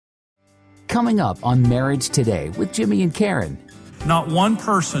Coming up on Marriage Today with Jimmy and Karen. Not one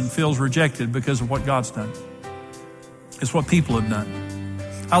person feels rejected because of what God's done. It's what people have done.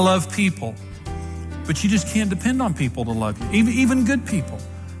 I love people, but you just can't depend on people to love you, even good people,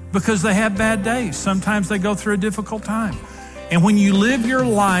 because they have bad days. Sometimes they go through a difficult time. And when you live your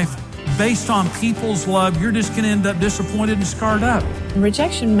life based on people's love, you're just going to end up disappointed and scarred up.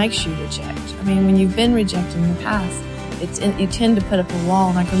 Rejection makes you reject. I mean, when you've been rejected in the past, you tend to put up a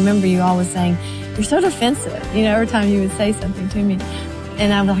wall. And I can remember you always saying, "You're so defensive," every time you would say something to me.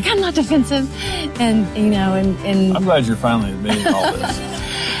 And I'm like, "I'm not defensive." And I'm glad you're finally admitting all this.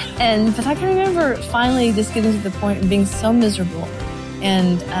 But I can remember finally just getting to the point of being so miserable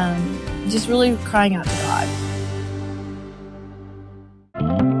and just really crying out to God.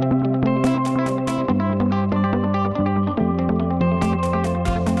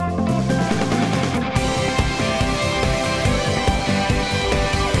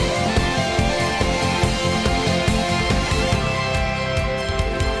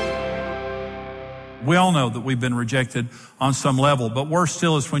 We all know that we've been rejected on some level, but worse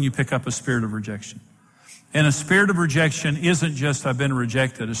still is when you pick up a spirit of rejection. And a spirit of rejection isn't just I've been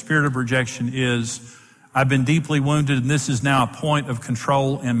rejected. A spirit of rejection is I've been deeply wounded, and this is now a point of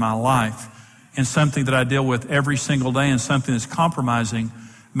control in my life and something that I deal with every single day and something that's compromising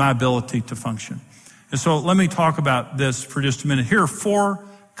my ability to function. And so let me talk about this for just a minute. Here are 4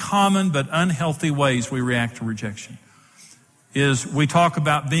 common but unhealthy ways we react to rejection. Is we talk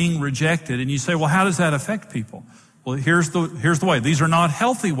about being rejected, and you say, well, how does that affect people? Well, here's the way. These are not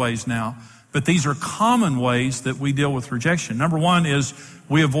healthy ways now, but these are common ways that we deal with rejection. Number 1 is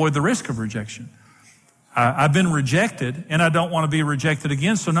we avoid the risk of rejection. I've been rejected, and I don't want to be rejected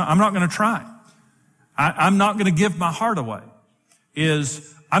again, so no, I'm not going to try. I'm not going to give my heart away.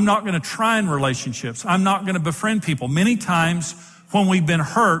 I'm not going to try in relationships. I'm not going to befriend people. Many times when we've been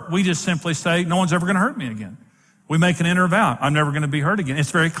hurt, we just simply say, no one's ever going to hurt me again. We make an inner vow. I'm never going to be hurt again.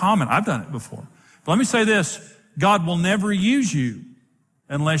 It's very common. I've done it before. But let me say this. God will never use you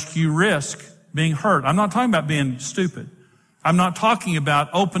unless you risk being hurt. I'm not talking about being stupid. I'm not talking about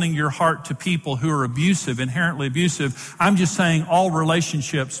opening your heart to people who are abusive, inherently abusive. I'm just saying all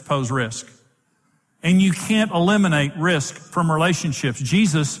relationships pose risk. And you can't eliminate risk from relationships.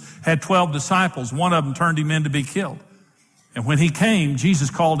 Jesus had 12 disciples. One of them turned him in to be killed. And when he came, Jesus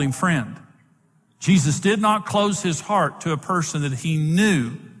called him friend. Jesus did not close his heart to a person that he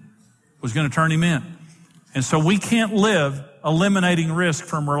knew was going to turn him in. And so we can't live eliminating risk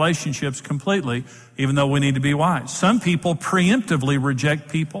from relationships completely, even though we need to be wise. Some people preemptively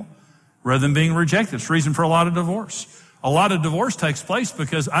reject people rather than being rejected. It's the reason for a lot of divorce. A lot of divorce takes place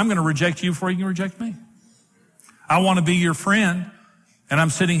because I'm going to reject you before you can reject me. I want to be your friend, and I'm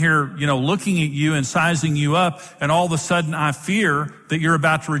sitting here, looking at you and sizing you up, and all of a sudden I fear that you're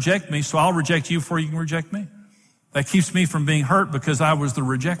about to reject me, so I'll reject you before you can reject me. That keeps me from being hurt because I was the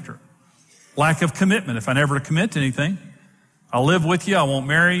rejecter. Lack of commitment. If I never commit to anything, I'll live with you, I won't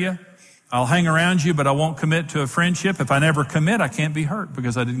marry you, I'll hang around you, but I won't commit to a friendship. If I never commit, I can't be hurt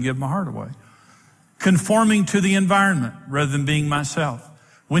because I didn't give my heart away. Conforming to the environment rather than being myself.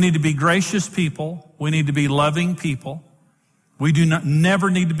 We need to be gracious people. We need to be loving people. We never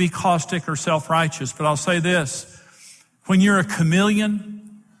need to be caustic or self-righteous. But I'll say this, when you're a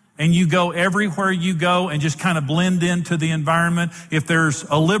chameleon and you go everywhere you go and just kind of blend into the environment, if there's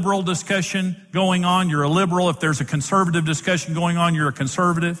a liberal discussion going on, you're a liberal. If there's a conservative discussion going on, you're a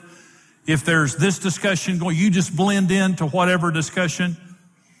conservative. If there's this discussion going, you just blend into whatever discussion.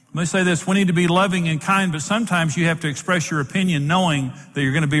 Let me say this, we need to be loving and kind, but sometimes you have to express your opinion knowing that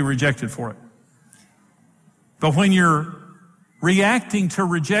you're going to be rejected for it. But when you're reacting to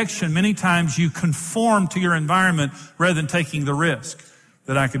rejection, many times you conform to your environment rather than taking the risk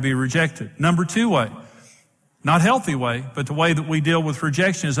that I could be rejected. Number 2 way, not healthy way, but the way that we deal with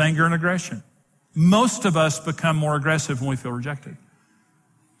rejection is anger and aggression. Most of us become more aggressive when we feel rejected.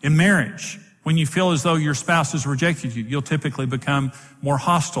 In marriage, when you feel as though your spouse has rejected you, you'll typically become more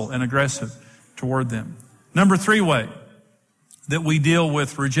hostile and aggressive toward them. Number 3 way that we deal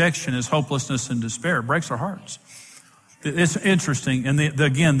with rejection is hopelessness and despair. It breaks our hearts. It's interesting, and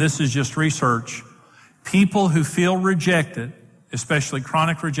again, this is just research. People who feel rejected, especially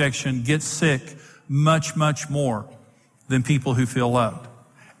chronic rejection, get sick much, much more than people who feel loved.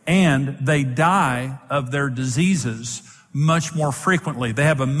 And they die of their diseases much more frequently. They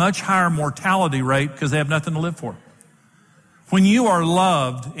have a much higher mortality rate because they have nothing to live for. When you are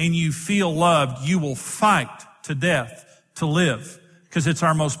loved and you feel loved, you will fight to death to live, because it's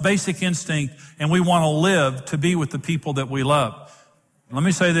our most basic instinct, and we want to live to be with the people that we love. Let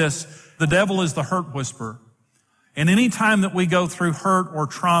me say this, the devil is the hurt whisperer. And any time that we go through hurt or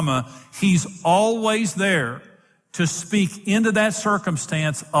trauma, He's always there to speak into that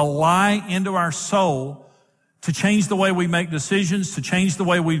circumstance, a lie into our soul, to change the way we make decisions, to change the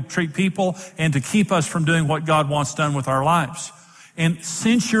way we treat people, and to keep us from doing what God wants done with our lives. And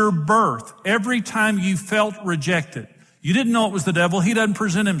since your birth, every time you felt rejected, you didn't know it was the devil. He doesn't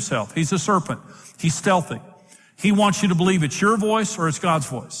present himself. He's a serpent. He's stealthy. He wants you to believe it's your voice or it's God's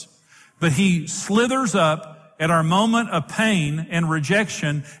voice. But he slithers up at our moment of pain and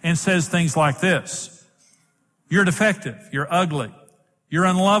rejection and says things like this: you're defective. You're ugly. You're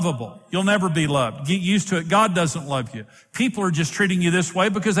unlovable. You'll never be loved. Get used to it. God doesn't love you. People are just treating you this way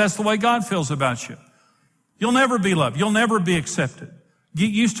because that's the way God feels about you. You'll never be loved. You'll never be accepted. Get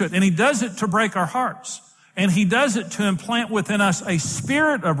used to it. And he does it to break our hearts. And he does it to implant within us a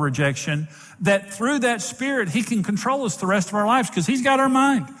spirit of rejection, that through that spirit, he can control us the rest of our lives, because he's got our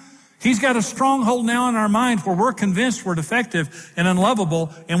mind. He's got a stronghold now in our mind where we're convinced we're defective and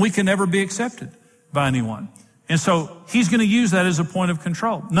unlovable and we can never be accepted by anyone. And so he's going to use that as a point of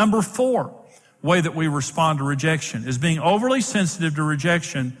control. Number 4 way that we respond to rejection is being overly sensitive to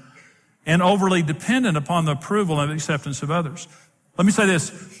rejection and overly dependent upon the approval and acceptance of others. Let me say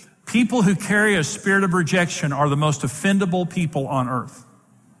this. People who carry a spirit of rejection are the most offendable people on earth.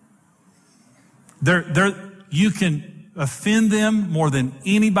 You can offend them more than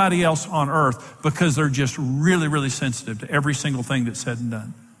anybody else on earth because they're just really, really sensitive to every single thing that's said and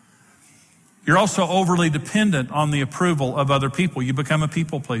done. You're also overly dependent on the approval of other people. You become a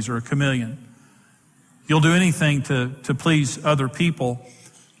people pleaser, a chameleon. You'll do anything to please other people.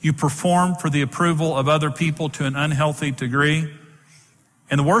 You perform for the approval of other people to an unhealthy degree.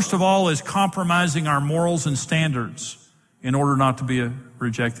 And the worst of all is compromising our morals and standards in order not to be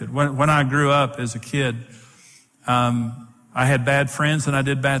rejected. When I grew up as a kid, I had bad friends and I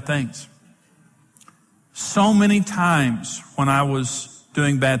did bad things. So many times when I was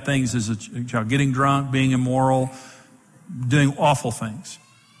doing bad things as a child, getting drunk, being immoral, doing awful things,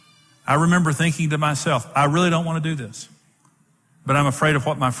 I remember thinking to myself, I really don't want to do this, but I'm afraid of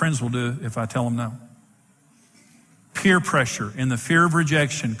what my friends will do if I tell them no. Peer pressure and the fear of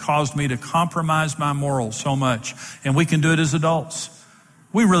rejection caused me to compromise my morals so much. And we can do it as adults.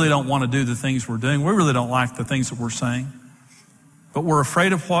 We really don't want to do the things we're doing. We really don't like the things that we're saying. But we're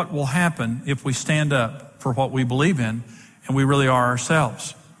afraid of what will happen if we stand up for what we believe in and we really are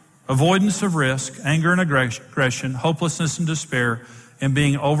ourselves. Avoidance of risk, anger and aggression, hopelessness and despair, and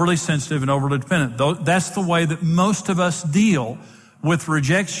being overly sensitive and overly dependent. That's the way that most of us deal with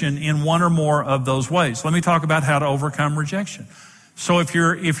rejection in one or more of those ways. Let me talk about how to overcome rejection. So if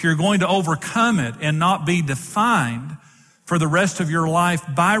you're going to overcome it and not be defined for the rest of your life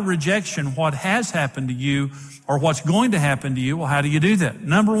by rejection, what has happened to you or what's going to happen to you, well, how do you do that?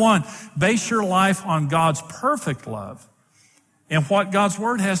 Number 1, base your life on God's perfect love and what God's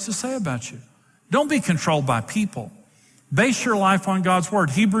word has to say about you. Don't be controlled by people. Base your life on God's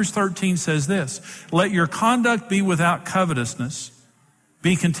word. Hebrews 13 says this: let your conduct be without covetousness.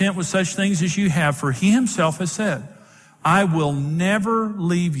 Be content with such things as you have, for he himself has said, I will never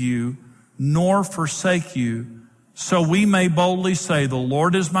leave you nor forsake you. So we may boldly say, the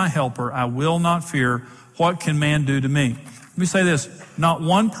Lord is my helper. I will not fear. What can man do to me? Let me say this. Not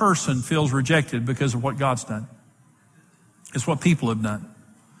one person feels rejected because of what God's done. It's what people have done.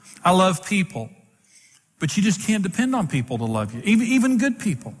 I love people, but you just can't depend on people to love you, even good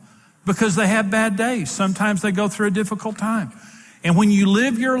people, because they have bad days. Sometimes they go through a difficult time. And when you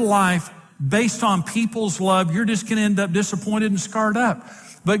live your life based on people's love, you're just going to end up disappointed and scarred up.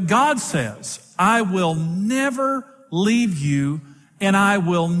 But God says, I will never leave you and I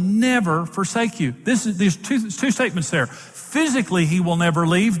will never forsake you. There's two statements there. Physically, he will never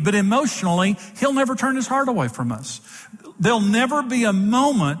leave, but emotionally, he'll never turn his heart away from us. There'll never be a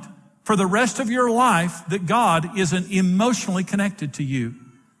moment for the rest of your life that God isn't emotionally connected to you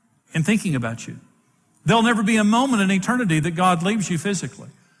and thinking about you. There'll never be a moment in eternity that God leaves you physically.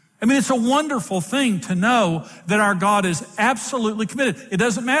 I mean, it's a wonderful thing to know that our God is absolutely committed. It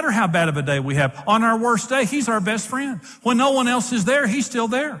doesn't matter how bad of a day we have. On our worst day, he's our best friend. When no one else is there, he's still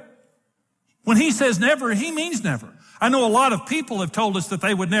there. When he says never, he means never. I know a lot of people have told us that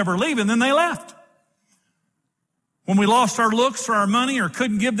they would never leave, and then they left. When we lost our looks or our money or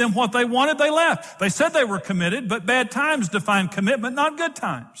couldn't give them what they wanted, they left. They said they were committed, but bad times define commitment, not good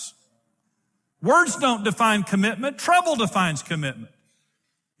times. Words don't define commitment. Trouble defines commitment.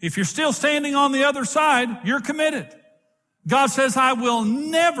 If you're still standing on the other side, you're committed. God says, I will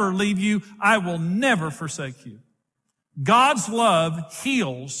never leave you. I will never forsake you. God's love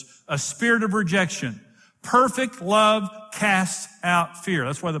heals a spirit of rejection. Perfect love casts out fear.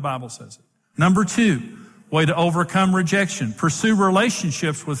 That's why the Bible says it. Number 2, Way to overcome rejection. Pursue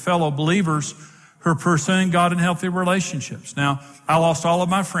relationships with fellow believers who are pursuing God in healthy relationships. Now, I lost all of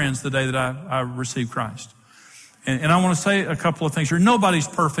my friends the day that I received Christ. And I want to say a couple of things here. Nobody's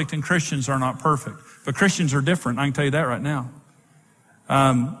perfect and Christians are not perfect. But Christians are different. I can tell you that right now.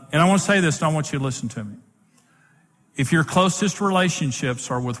 And I want to say this, and I want you to listen to me. If your closest relationships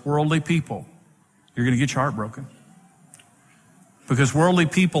are with worldly people, you're going to get your heart broken. Because worldly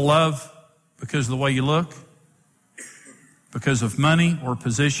people love because of the way you look, because of money or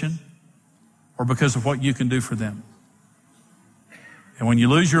position, or because of what you can do for them. And when you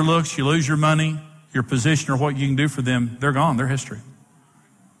lose your looks, you lose your money, your position, or what you can do for them, they're gone, they're history.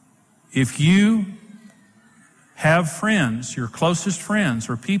 If you have friends, your closest friends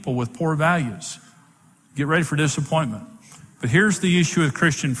are people with poor values, get ready for disappointment. But here's the issue with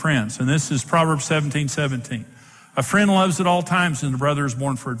Christian friends, and this is Proverbs 17:17. A friend loves at all times, and a brother is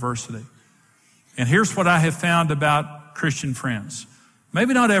born for adversity. And here's what I have found about Christian friends.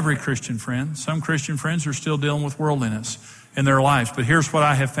 Maybe not every Christian friend. Some Christian friends are still dealing with worldliness in their lives. But here's what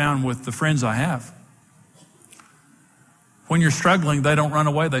I have found with the friends I have. When you're struggling, they don't run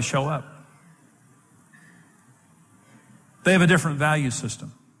away, they show up. They have a different value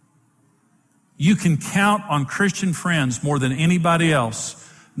system. You can count on Christian friends more than anybody else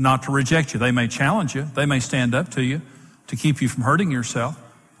not to reject you. They may challenge you. They may stand up to you to keep you from hurting yourself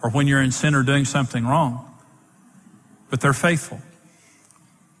or when you're in sin or doing something wrong. But they're faithful.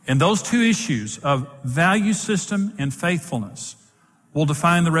 And those two issues of value system and faithfulness will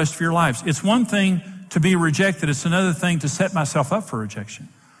define the rest of your lives. It's one thing to be rejected. It's another thing to set myself up for rejection.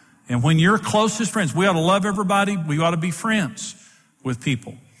 And when your closest friends, we ought to love everybody. We ought to be friends with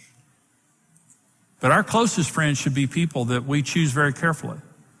people. But our closest friends should be people that we choose very carefully,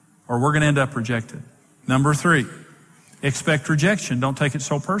 or we're going to end up rejected. Number 3, expect rejection. Don't take it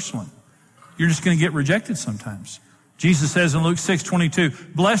so personally. You're just going to get rejected sometimes. Jesus says in Luke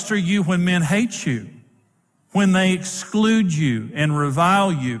 6:22, blessed are you when men hate you, when they exclude you and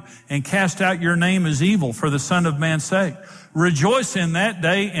revile you and cast out your name as evil for the Son of Man's sake. Rejoice in that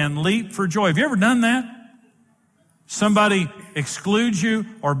day and leap for joy. Have you ever done that? Somebody excludes you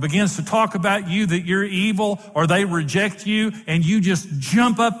or begins to talk about you that you're evil, or they reject you, and you just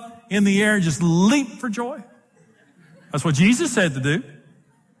jump up in the air and just leap for joy. That's what Jesus said to do.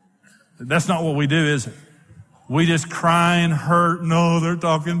 That's not what we do, is it? We just cry and hurt. No, they're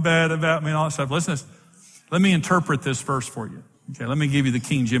talking bad about me and all that stuff. Listen, let me interpret this verse for you. Okay, let me give you the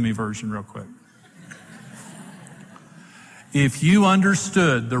King Jimmy version real quick. If you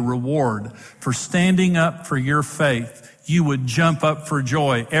understood the reward for standing up for your faith, you would jump up for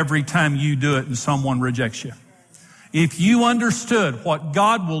joy every time you do it and someone rejects you. If you understood what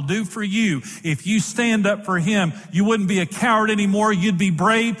God will do for you, if you stand up for Him, you wouldn't be a coward anymore. You'd be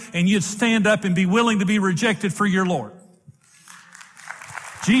brave and you'd stand up and be willing to be rejected for your Lord.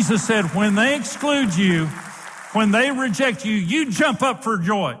 Jesus said, when they exclude you, when they reject you, you jump up for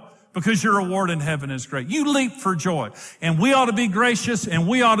joy because your reward in heaven is great. You leap for joy. And we ought to be gracious and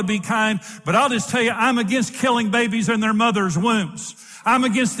we ought to be kind. But I'll just tell you, I'm against killing babies in their mother's wombs. I'm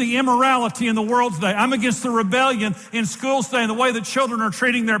against the immorality in the world today. I'm against the rebellion in schools today and the way that children are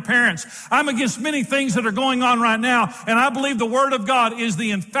treating their parents. I'm against many things that are going on right now. And I believe the Word of God is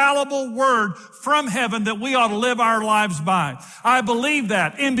the infallible Word from heaven that we ought to live our lives by. I believe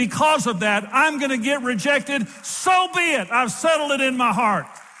that. And because of that, I'm going to get rejected. So be it. I've settled it in my heart.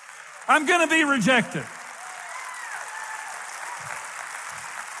 I'm going to be rejected.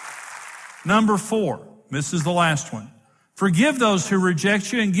 Number 4. This is the last one. Forgive those who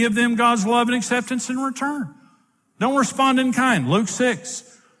reject you and give them God's love and acceptance in return. Don't respond in kind. Luke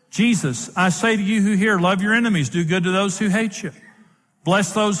 6. Jesus, I say to you who hear, love your enemies, do good to those who hate you.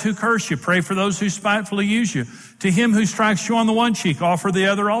 Bless those who curse you. Pray for those who spitefully use you. To him who strikes you on the one cheek, offer the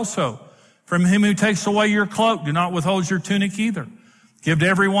other also. From him who takes away your cloak, do not withhold your tunic either. Give to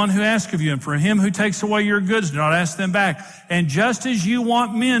everyone who asks of you, and from him who takes away your goods, do not ask them back. And just as you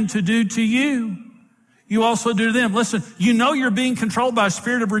want men to do to you, you also do to them. Listen, you know you're being controlled by a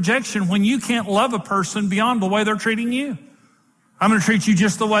spirit of rejection when you can't love a person beyond the way they're treating you. I'm going to treat you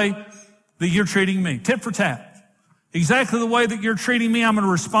just the way that you're treating me. Tit for tat. Exactly the way that you're treating me, I'm going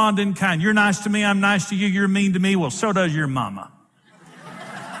to respond in kind. You're nice to me, I'm nice to you. You're mean to me, well, so does your mama.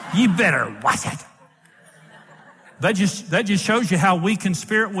 You better watch it. That just shows you how weak in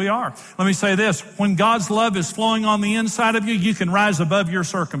spirit we are. Let me say this. When God's love is flowing on the inside of you, you can rise above your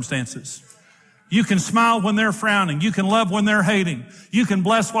circumstances. You can smile when they're frowning. You can love when they're hating. You can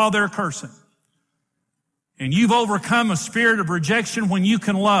bless while they're cursing. And you've overcome a spirit of rejection when you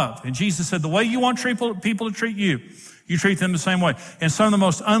can love. And Jesus said, the way you want people to treat you, you treat them the same way. And some of the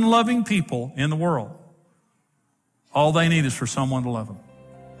most unloving people in the world All they need is for someone to love them.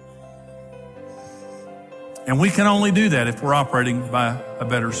 And we can only do that if we're operating by a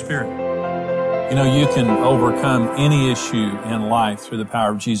better spirit. You know, you can overcome any issue in life through the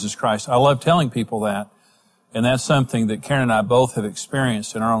power of Jesus Christ. I love telling people that, and that's something that Karen and I both have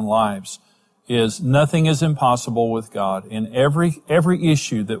experienced in our own lives, is nothing is impossible with God. In every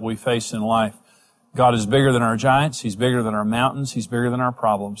issue that we face in life, God is bigger than our giants. He's bigger than our mountains. He's bigger than our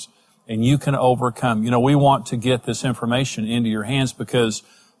problems. And you can overcome. You know, we want to get this information into your hands because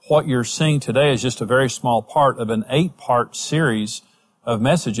what you're seeing today is just a very small part of an 8-part series of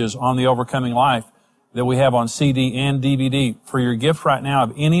messages on the Overcoming Life that we have on CD and DVD. For your gift right now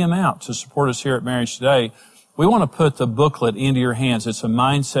of any amount to support us here at Marriage Today, we want to put the booklet into your hands. It's a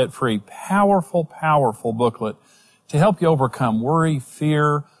mindset-free, powerful, powerful booklet to help you overcome worry,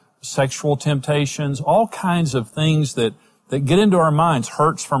 fear, sexual temptations, all kinds of things that get into our minds,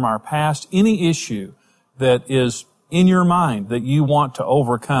 hurts from our past, any issue that is in your mind that you want to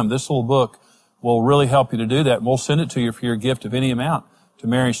overcome. This little book will really help you to do that. And we'll send it to you for your gift of any amount to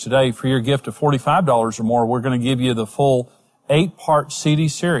Marriage Today. For your gift of $45 or more, we're going to give you the full 8-part CD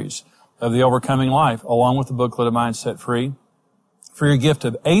series of the Overcoming Life, along with the booklet of Mindset Free. For your gift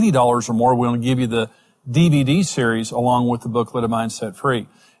of $80 or more, we're going to give you the DVD series along with the booklet of Mindset Free.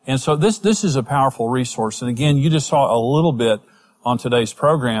 And so this is a powerful resource. And again, you just saw a little bit on today's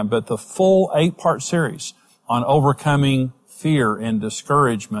program, but the full 8-part series on overcoming fear and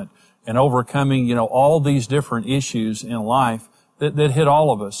discouragement and overcoming, you know, all these different issues in life that hit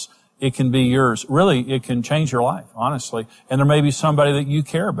all of us. It can be yours. Really, it can change your life, honestly. And there may be somebody that you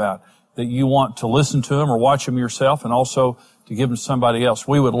care about, that you want to listen to them or watch them yourself, and also to give them to somebody else.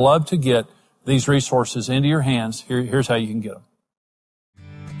 We would love to get these resources into your hands. Here's how you can get them.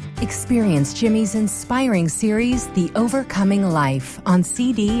 Experience Jimmy's inspiring series, The Overcoming Life, on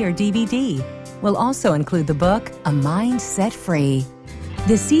CD or DVD. We'll also include the book, A Mind Set Free.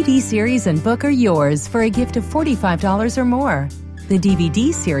 The CD series and book are yours for a gift of $45 or more. The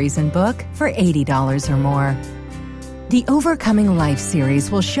DVD series and book for $80 or more. The Overcoming Life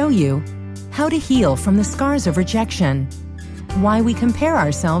series will show you how to heal from the scars of rejection, why we compare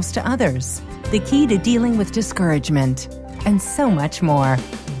ourselves to others, the key to dealing with discouragement, and so much more.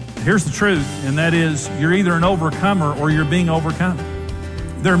 Here's the truth, and that is you're either an overcomer or you're being overcome.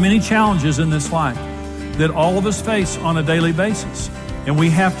 There are many challenges in this life that all of us face on a daily basis, and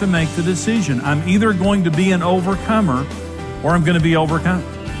we have to make the decision. I'm either going to be an overcomer or I'm going to be overcome.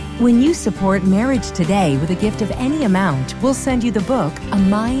 When you support Marriage Today with a gift of any amount, we'll send you the book, A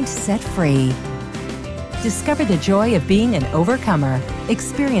Mind Set Free. Discover the joy of being an overcomer.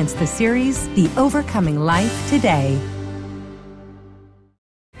 Experience the series, The Overcoming Life, today.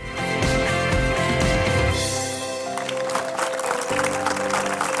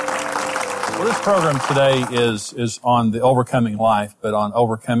 Well, this program today is on the overcoming life, but on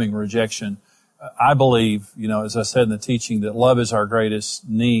overcoming rejection. I believe, you know, as I said in the teaching, that love is our greatest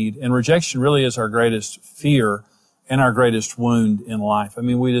need, and rejection really is our greatest fear and our greatest wound in life. I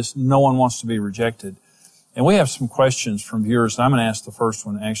mean, no one wants to be rejected. And we have some questions from viewers, and I'm going to ask the first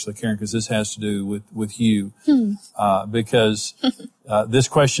one, actually, Karen, because this has to do with you. Because this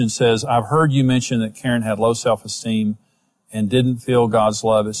question says, I've heard you mention that Karen had low self-esteem and didn't feel God's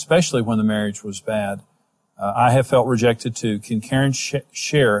love, especially when the marriage was bad. I have felt rejected too. Can Karen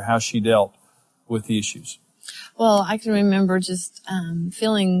share how she dealt with the issues? Well, I can remember just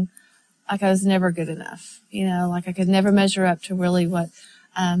feeling like I was never good enough. You know, like I could never measure up to really what,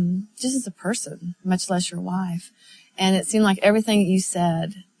 just as a person, much less your wife. And it seemed like everything that you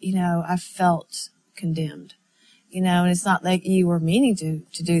said, you know, I felt condemned. You know, and it's not like you were meaning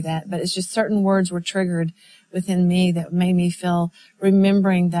to do that, but it's just certain words were triggered within me that made me feel,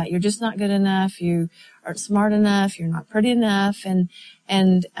 remembering that you're just not good enough, you aren't smart enough, you're not pretty enough, and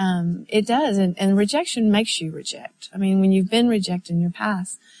it does, and rejection makes you reject. I mean, when you've been rejected in your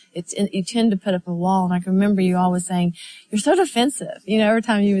past, you tend to put up a wall, and I can remember you always saying, you're so defensive, you know, every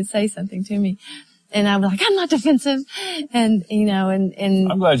time you would say something to me. And I was like, I'm not defensive. And, you know, and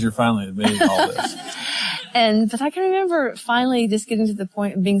I'm glad you're finally admitting all this. But I can remember finally just getting to the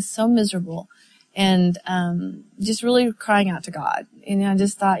point of being so miserable and, just really crying out to God. And I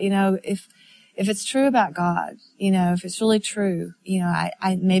just thought, you know, if it's true about God, you know, if it's really true, you know,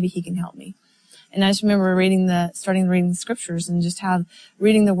 I maybe He can help me. And I just remember starting reading the scriptures, and just how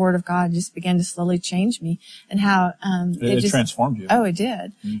reading the Word of God just began to slowly change me, and how, it just transformed you. Oh, it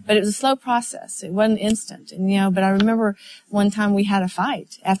did. Mm-hmm. But it was a slow process. It wasn't instant. And, you know, but I remember one time we had a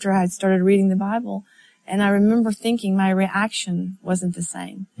fight after I had started reading the Bible. And I remember thinking my reaction wasn't the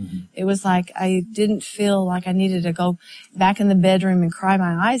same. Mm-hmm. It was like I didn't feel like I needed to go back in the bedroom and cry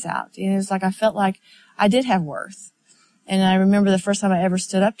my eyes out. You know, it was like I felt like I did have worth. And I remember the first time I ever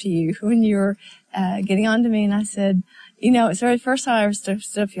stood up to you when you were getting on to me, and I said, it's the very first time I ever stood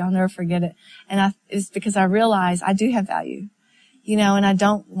up to you. I'll never forget it. And it's because I realized I do have value, and I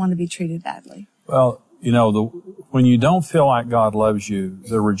don't want to be treated badly. Well, when you don't feel like God loves you,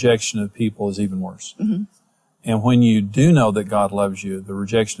 the rejection of people is even worse. Mm-hmm. And when you do know that God loves you, the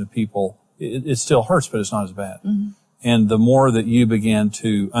rejection of people, it still hurts, but it's not as bad. Mm-hmm. And the more that you began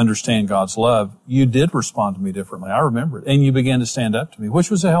to understand God's love, you did respond to me differently. I remember it. And you began to stand up to me,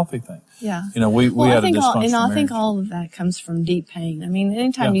 which was a healthy thing. Yeah. We had a dysfunctional marriage. I think all of that comes from deep pain. I mean,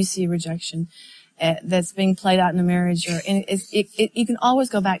 anytime you see rejection that's being played out in a marriage, you can always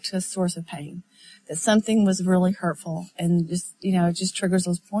go back to a source of pain, that something was really hurtful, and just, it just triggers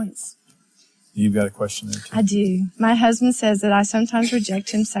those points. You've got a question there, too. I do. My husband says that I sometimes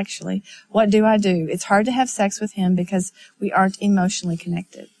reject him sexually. What do I do? It's hard to have sex with him because we aren't emotionally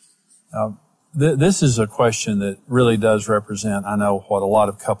connected. This is a question that really does represent, I know, what a lot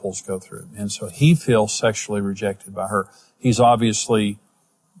of couples go through. And so he feels sexually rejected by her. He's obviously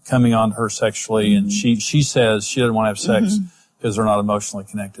coming on to her sexually, mm-hmm. and she says she doesn't want to have sex because they're not emotionally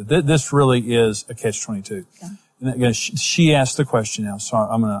connected. This really is a catch-22. Yeah. And again, she asked the question now, so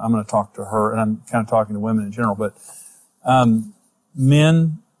I'm gonna talk to her, and I'm kind of talking to women in general, but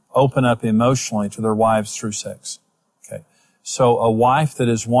men open up emotionally to their wives through sex. Okay. So a wife that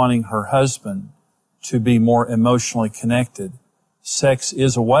is wanting her husband to be more emotionally connected, sex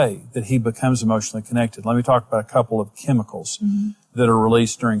is a way that he becomes emotionally connected. Let me talk about a couple of chemicals that are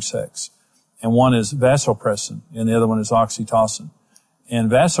released during sex. And one is vasopressin, and the other one is oxytocin. And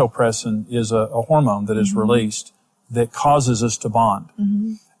vasopressin is a hormone that is released that causes us to bond.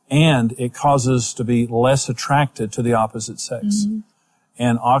 Mm-hmm. And it causes us to be less attracted to the opposite sex. Mm-hmm.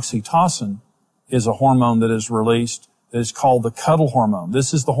 And oxytocin is a hormone that is released that is called the cuddle hormone.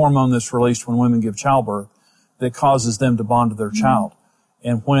 This is the hormone that's released when women give childbirth that causes them to bond to their child.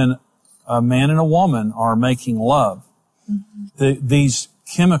 And when a man and a woman are making love, these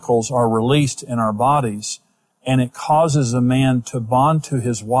chemicals are released in our bodies, and it causes a man to bond to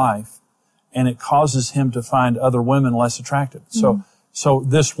his wife, and it causes him to find other women less attractive. So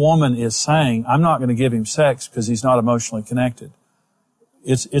this woman is saying, I'm not going to give him sex because he's not emotionally connected.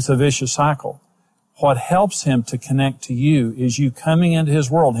 It's a vicious cycle. What helps him to connect to you is you coming into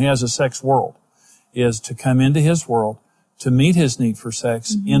his world. He has a sex world, is to come into his world, to meet his need for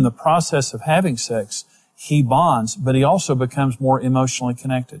sex. In the process of having sex, he bonds, but he also becomes more emotionally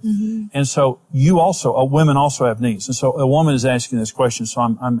connected. And so women also have needs. And so a woman is asking this question, so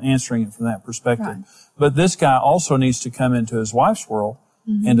I'm answering it from that perspective. Right. But this guy also needs to come into his wife's world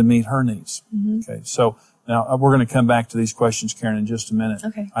and to meet her needs. Okay, so now we're going to come back to these questions, Karen, in just a minute.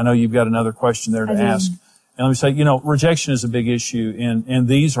 Okay. I know you've got another question there to ask. And let me say, rejection is a big issue, and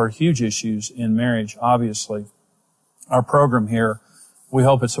these are huge issues in marriage, obviously. Our program here, we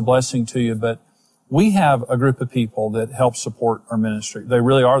hope it's a blessing to you, but we have a group of people that help support our ministry. They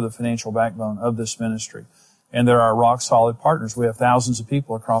really are the financial backbone of this ministry, and they're our rock-solid partners. We have thousands of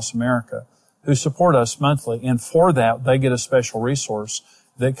people across America who support us monthly, and for that, they get a special resource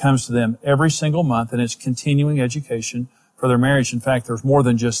that comes to them every single month, and it's continuing education for their marriage. In fact, there's more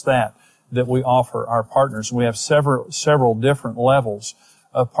than just that we offer our partners. We have several different levels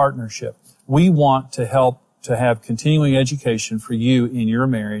of partnership. We want to help to have continuing education for you in your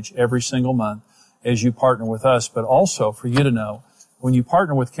marriage every single month as you partner with us, but also for you to know, when you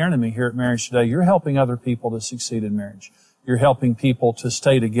partner with Karen and me here at Marriage Today, you're helping other people to succeed in marriage. You're helping people to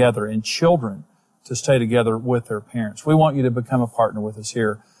stay together, and children to stay together with their parents. We want you to become a partner with us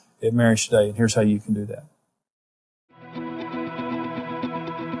here at Marriage Today, and here's how you can do that.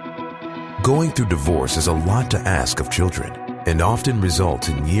 Going through divorce is a lot to ask of children, and often results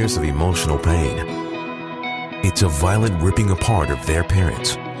in years of emotional pain. It's a violent ripping apart of their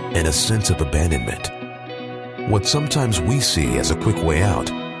parents and a sense of abandonment. What sometimes we see as a quick way out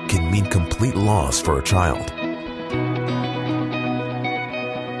can mean complete loss for a child.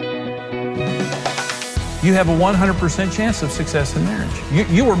 You have a 100% chance of success in marriage.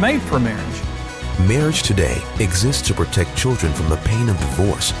 You were made for marriage. Marriage Today exists to protect children from the pain of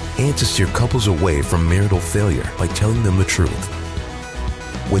divorce and to steer couples away from marital failure by telling them the truth.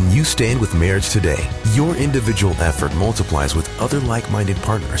 When you stand with Marriage Today, your individual effort multiplies with other like-minded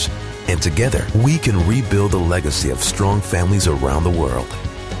partners, and together we can rebuild a legacy of strong families around the world.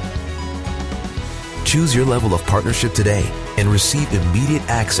 Choose your level of partnership today and receive immediate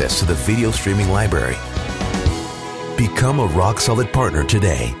access to the video streaming library. Become a rock-solid partner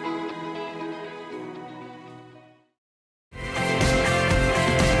today.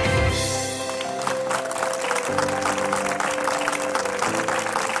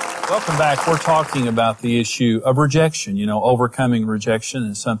 welcome back. We're talking about the issue of rejection. Overcoming rejection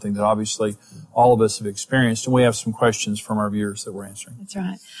is something that obviously all of us have experienced, and we have some questions from our viewers that we're answering. That's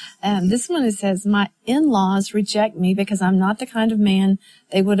right. This one, it says, my in-laws reject me because I'm not the kind of man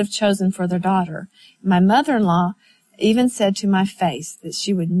they would have chosen for their daughter. My mother-in-law even said to my face that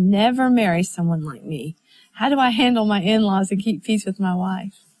she would never marry someone like me. How do I handle my in-laws and keep peace with my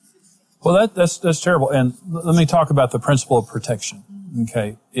wife? Well, that's terrible. And let me talk about the principle of protection.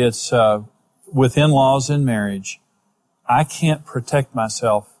 Okay. It's, with in-laws in marriage, I can't protect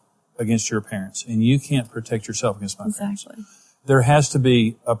myself against your parents, and you can't protect yourself against my parents. Exactly. There has to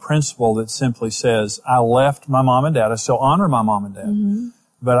be a principle that simply says, I left my mom and dad. I still honor my mom and dad,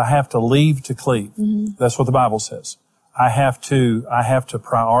 but I have to leave to cleave. That's what the Bible says. I have to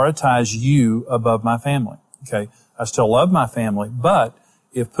prioritize you above my family. Okay. I still love my family, but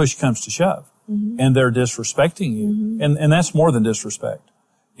if push comes to shove and they're disrespecting you, and that's more than disrespect,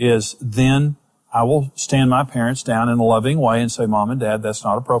 is then I will stand my parents down in a loving way and say, Mom and Dad, that's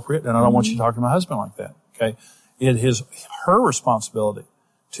not appropriate, and I don't want you talking to my husband like that. Okay. It is her responsibility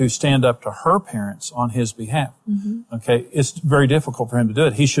to stand up to her parents on his behalf. Okay. It's very difficult for him to do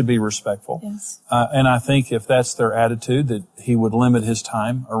it. He should be respectful. Yes. And I think if that's their attitude, that he would limit his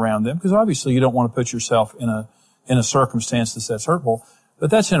time around them, because obviously you don't want to put yourself in a circumstance that's hurtful, but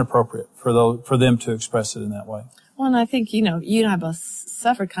that's inappropriate for them to express it in that way. Well, and I think, you and I both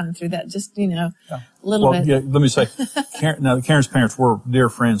suffered kind of through that, just, a little bit. Yeah, let me say, Karen's parents were dear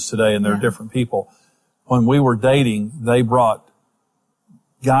friends today, and they're different people. When we were dating, they brought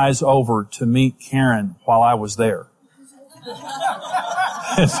guys over to meet Karen while I was there.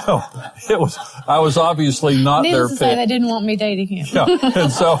 And so I was obviously not their Needless to say, they didn't want me dating him. Yeah,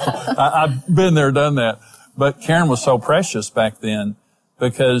 and so I've been there, done that. But Karen was so precious back then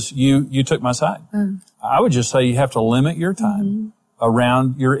because you took my side. I would just say you have to limit your time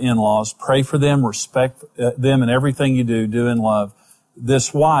around your in-laws. Pray for them, respect them, and everything you do in love.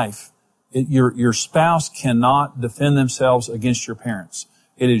 This wife, your spouse cannot defend themselves against your parents.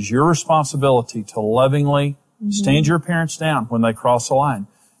 It is your responsibility to lovingly stand your parents down when they cross the line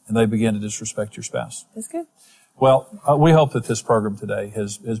and they begin to disrespect your spouse. That's good. Well, we hope that this program today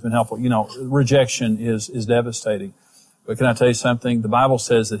has been helpful. Rejection is devastating. But can I tell you something? The Bible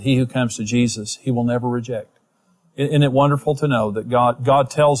says that he who comes to Jesus, he will never reject. Isn't it wonderful to know that God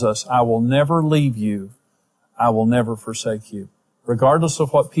tells us, I will never leave you. I will never forsake you. Regardless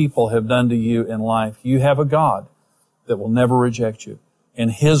of what people have done to you in life, you have a God that will never reject you.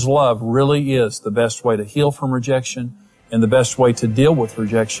 And his love really is the best way to heal from rejection and the best way to deal with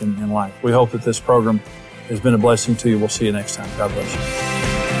rejection in life. We hope that this program has been a blessing to you. We'll see you next time. God bless you.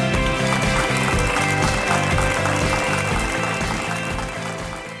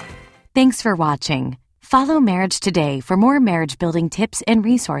 Thanks for watching. Follow Marriage Today for more marriage building tips and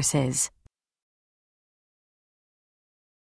resources.